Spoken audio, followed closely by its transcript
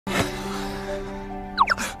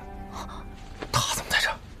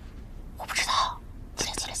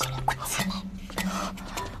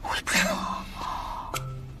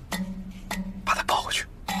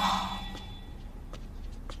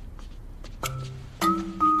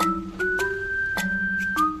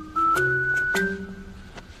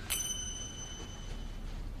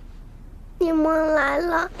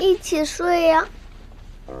呀，一起睡呀。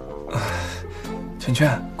圈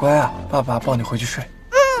圈，乖啊，爸爸抱你回去睡。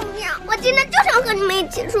呀，我今天就想和你们一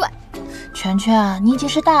起睡。圈圈，你已经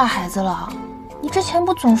是大孩子了，你之前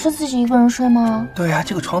不总是自己一个人睡吗？对呀，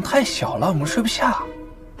这个床太小了，我们睡不下。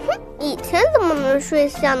以前怎么能睡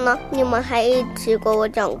下呢？你们还一起给我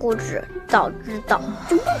讲故事，早知道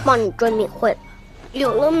就不帮你追敏慧了。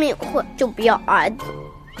有了敏慧就不要儿子。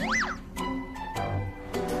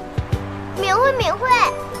敏慧，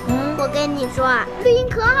我跟你说，露营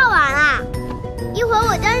可好玩啦！一会儿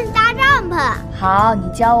我教你搭帐篷。好，你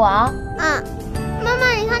教我啊。妈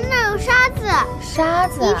妈，你看那有沙子，沙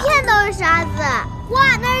子，一片都是沙子。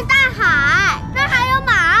哇，那是大海，那还有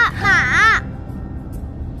马。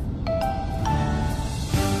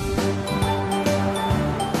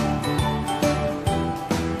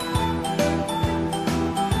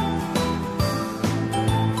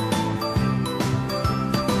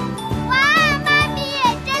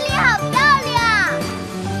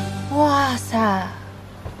哇塞，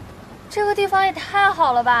这个地方也太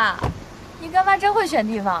好了吧！你干妈真会选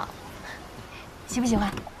地方，喜不喜欢？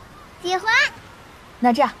喜欢。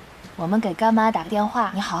那这样，我们给干妈打个电话，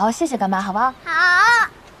你好好谢谢干妈，好不好？好。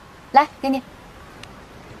来，给你。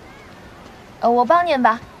我帮您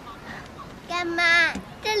吧。干妈，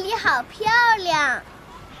这里好漂亮。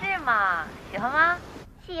是吗？喜欢吗？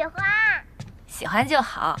喜欢。喜欢就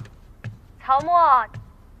好。曹沫，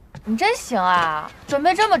你真行啊，准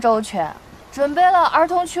备这么周全，准备了儿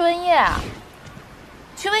童驱蚊液。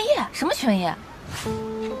驱蚊液？什么驱蚊液？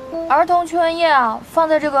儿童驱蚊液啊，放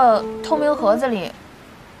在这个透明盒子里。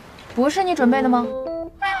不是你准备的吗？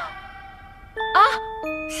啊，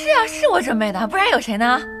是啊，是我准备的，不然有谁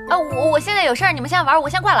呢？啊，我现在有事儿，你们先玩，我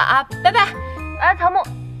先挂了啊，拜拜。哎，曹沫。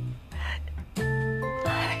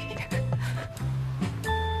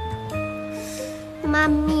妈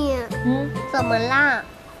咪，怎么啦？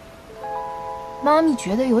妈咪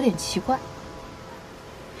觉得有点奇怪。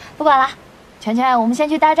不管了，圈圈，我们先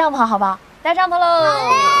去搭帐篷，好不好？搭帐篷喽！好嘞！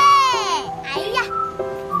哎呀，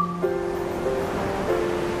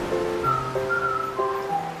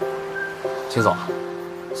秦总，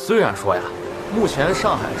虽然说呀，目前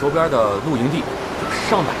上海周边的露营地有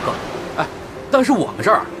上百个，但是我们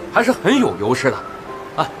这儿还是很有优势的。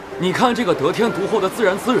你看这个得天独厚的自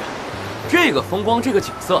然资源，这个风光，这个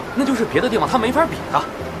景色，那就是别的地方它没法比的。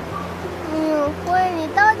你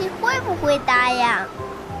到底会不会搭呀？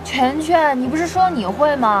圈圈，你不是说你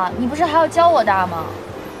会吗？你不是还要教我搭吗？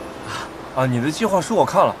你的计划书我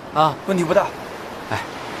看了啊，问题不大。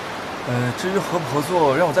至于合不合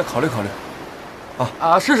作，让我再考虑考虑。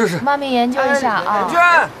是。妈咪研究一下啊。圈，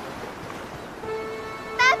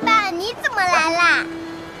爸爸，你怎么来啦？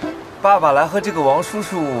爸爸来和这个王叔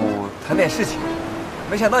叔谈点事情，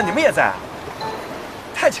没想到你们也在，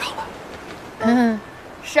太巧了。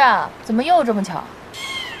是啊，怎么又这么巧？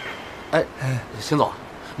邢总，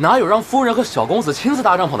哪有让夫人和小公子亲自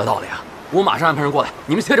搭帐篷的道理啊？我马上安排人过来，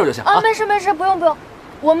你们歇着就行啊。没事，不用，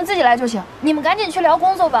我们自己来就行。你们赶紧去聊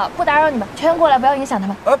工作吧，不打扰你们，全过来，不要影响他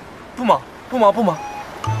们。不忙。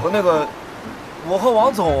我和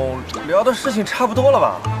王总聊的事情差不多了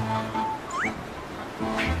吧？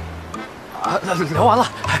聊完了，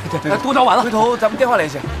对，都聊完了。回头咱们电话联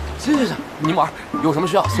系。行，你们玩，有什么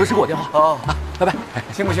需要随时给我电话。好，拜拜。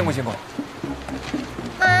辛苦。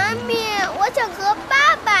妈咪，我想和爸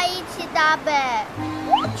爸一起搭呗。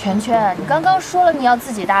圈圈，你刚刚说了你要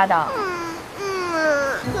自己搭的。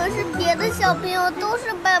可是别的小朋友都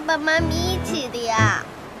是爸爸妈咪一起的呀。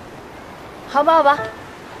好吧，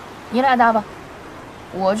你俩搭吧，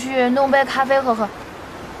我去弄杯咖啡喝喝。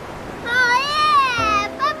好耶，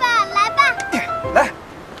爸爸来吧。来。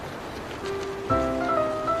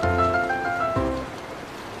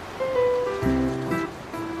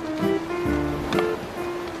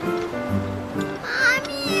妈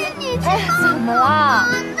咪，你去怎么了？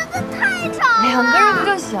那个太吵了。2个人不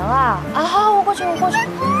就行了？好，我过去。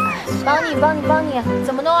帮你，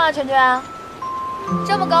怎么弄啊，圈圈？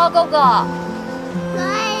这么高够不够？可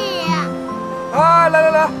以。来，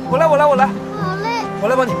我来。好嘞。我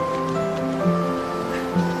来帮你。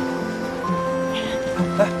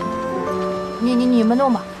来，你们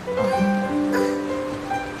弄吧。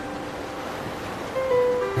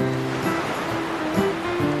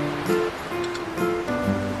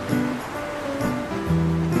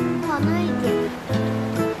往那一点，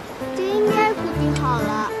这应该固定好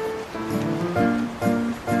了。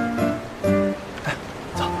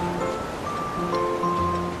走。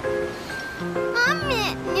妈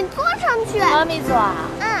咪，你坐上去。妈咪坐啊？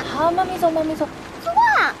好，妈咪坐。坐。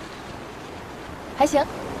还行，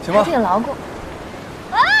行吧，还挺牢固。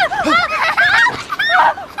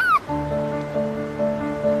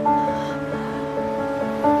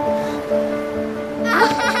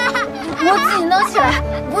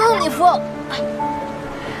服。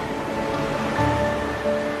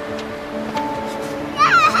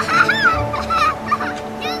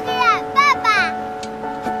这个呀，爸爸。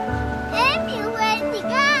哎，敏慧，你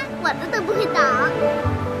看，我的都不会倒。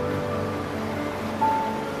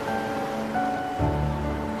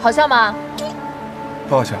好笑吗？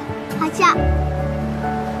不好笑。好笑。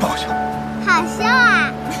不好笑。好笑啊！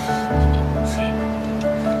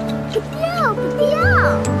不掉，不掉。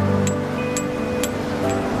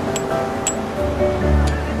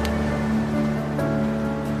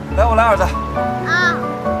来，我来，儿子。啊！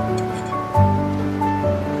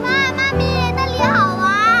妈咪，那里好玩，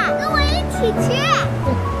跟我一起去。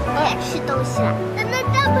别吃东西了，在那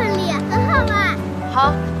帐篷里很好玩。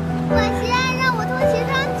好。可惜让我脱鞋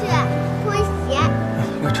上去，脱鞋。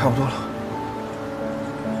应该差不多了。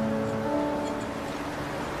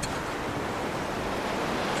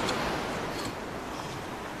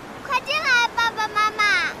快进来，爸爸妈妈！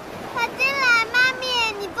快进来，妈咪，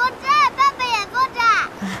你坐这儿，爸爸也坐这儿。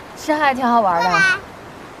是还挺好玩的。过来。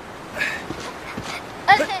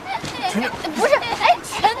全全，不是，哎，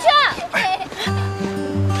全全，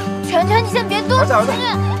全全，你先别动。儿子，儿子。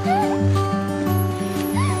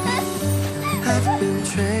开不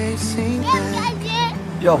开心？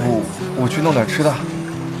要不我去弄点吃的。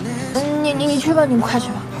你去吧，你快去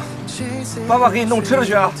吧。爸爸给你弄吃的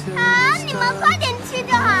去啊。好，你们快点去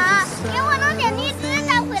就好，给我弄点绿汁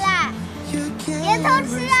带回来，别偷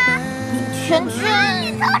吃啊！全全，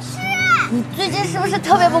你偷吃！你最近是不是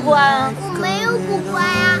特别不乖啊？我没有不乖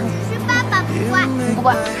啊，只是爸爸不乖。你不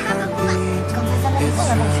乖，爸爸不乖。刚才在那里蹦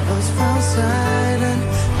来蹦去。